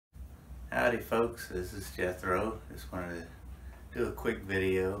Howdy folks, this is Jethro. Just wanted to do a quick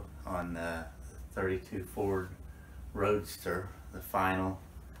video on the 32 Ford Roadster, the final.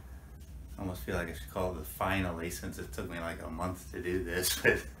 I almost feel like I should call it the finally, since it took me like a month to do this,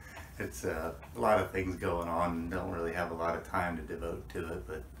 but it's a lot of things going on and don't really have a lot of time to devote to it,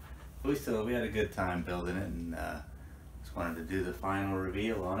 but we had a good time building it, and just wanted to do the final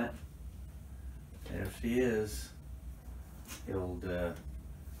reveal on it. There she is. The old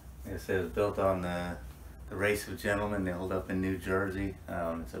like I said, it was built on the Race of Gentlemen. They hold up in New Jersey.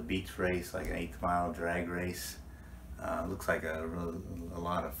 It's a beach race, like an 8th mile drag race. Looks like a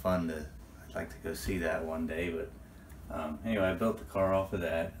lot of fun. I'd like to go see that one day. But anyway, I built the car off of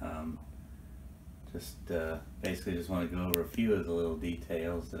that. Basically just want to go over a few of the little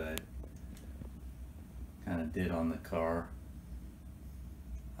details that I kind of did on the car.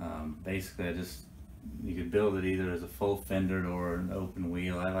 Basically, you could build it either as a full fendered or an open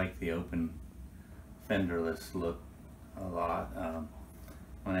wheel. I like the open fenderless look a lot.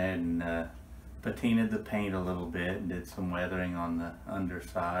 Went ahead and patinaed the paint a little bit and did some weathering on the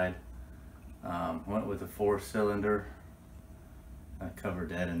underside. Went with a 4-cylinder. I covered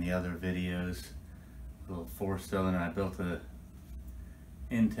that in the other videos. A little 4-cylinder. I built a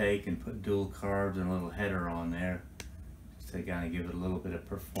intake and put dual carbs and a little header on there just to kind of give it a little bit of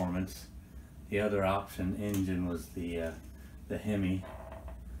performance. The other option engine was the Hemi,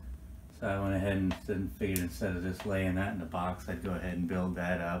 so I went ahead and figured instead of just laying that in the box, I'd go ahead and build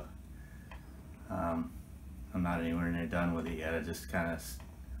that up. I'm not anywhere near done with it yet. I just kind of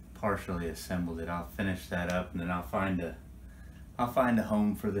partially assembled it. I'll finish that up, and then I'll find a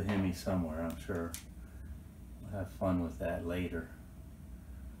home for the Hemi somewhere. I'm sure we'll have fun with that later.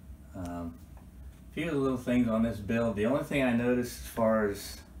 A few of the little things on this build. The only thing I noticed as far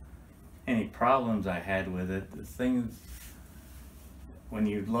as any problems I had with it, the things, when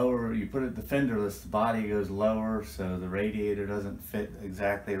you put it the fenderless, the body goes lower, so the radiator doesn't fit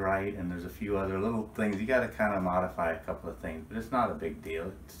exactly right, and there's a few other little things. You got to kind of modify a couple of things, but it's not a big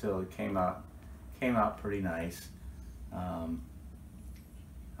deal. It came out pretty nice. I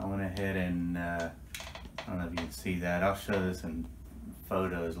went ahead and I don't know if you can see that. I'll show this in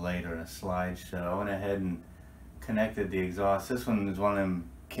photos later in a slideshow. I went ahead and connected the exhaust. This one is one of them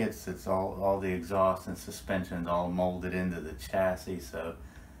kits that's all the exhaust and suspension is all molded into the chassis, so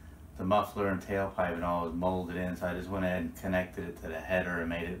the muffler and tailpipe and all is molded in, so I just went ahead and connected it to the header and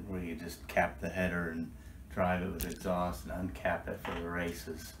made it where you just cap the header and drive it with exhaust and uncap it for the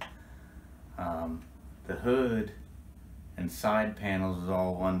races. The hood and side panels is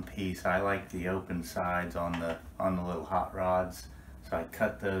all one piece. I like the open sides on the little hot rods, so I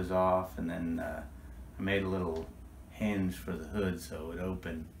cut those off, and then I made a little hinge for the hood so it would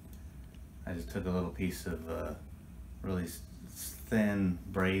open. I just took a little piece of really thin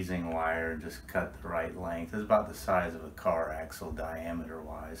brazing wire and just cut the right length. It's about the size of a car axle diameter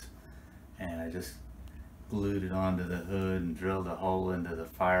wise, and I just glued it onto the hood and drilled a hole into the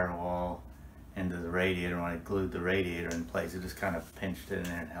firewall, into the radiator. When I glued the radiator in place, it just kind of pinched it in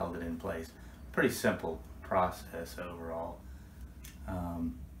there and held it in place. Pretty simple process overall.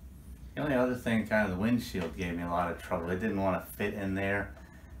 The only other thing, kind of the windshield gave me a lot of trouble. It didn't want to fit in there,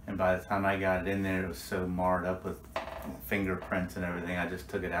 and by the time I got it in there, it was so marred up with fingerprints and everything. I just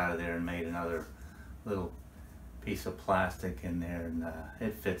took it out of there and made another little piece of plastic in there, and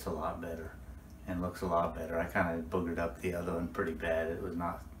it fits a lot better and looks a lot better. I kind of boogered up the other one pretty bad. It was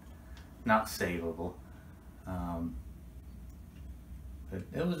not savable, but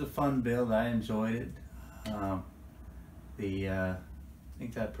it was a fun build. I enjoyed it. I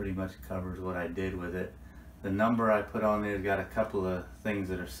think that pretty much covers what I did with it. The number I put on there got a couple of things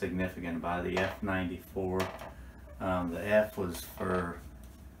that are significant by the F94. The F was for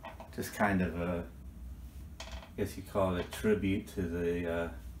just kind of a, I guess you call it a tribute to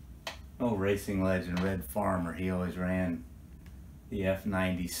the old racing legend Red Farmer. He always ran the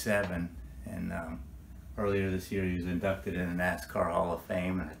F97, and earlier this year he was inducted in the NASCAR Hall of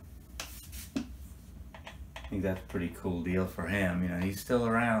Fame, and I think that's a pretty cool deal for him. You know, he's still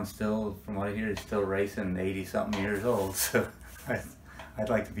around, still, from what I hear, he's still racing, 80-something years old. So I'd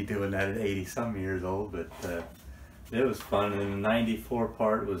like to be doing that at 80-something years old, but it was fun. And the 94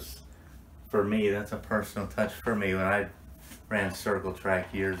 part was, for me, that's a personal touch for me. When I ran circle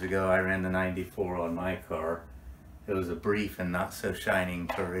track years ago, I ran the 94 on my car. It was a brief and not so shining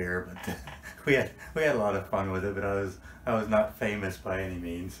career, but we had a lot of fun with it. But I was not famous by any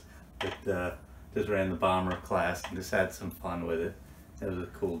means. But just ran the bomber class and just had some fun with it. It was a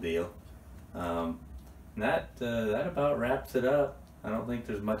cool deal. That about wraps it up. I don't think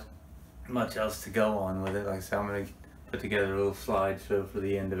there's much else to go on with it. Like I said, I'm going to put together a little slideshow for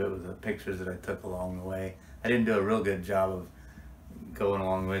the end of it with the pictures that I took along the way. I didn't do a real good job of going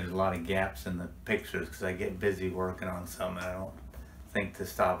along the way. There's a lot of gaps in the pictures because I get busy working on some and I don't think to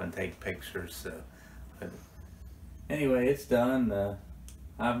stop and take pictures. So, but anyway, it's done.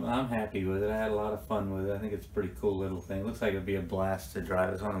 I'm happy with it. I had a lot of fun with it. I think it's a pretty cool little thing. It looks like it'd be a blast to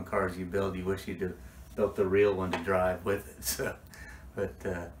drive. It's one of the cars you build, you wish you'd have built the real one to drive with it. So, but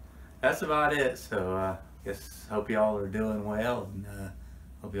that's about it. So guess hope y'all are doing well, and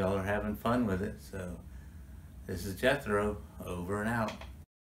hope y'all are having fun with it. So this is Jethro, over and out.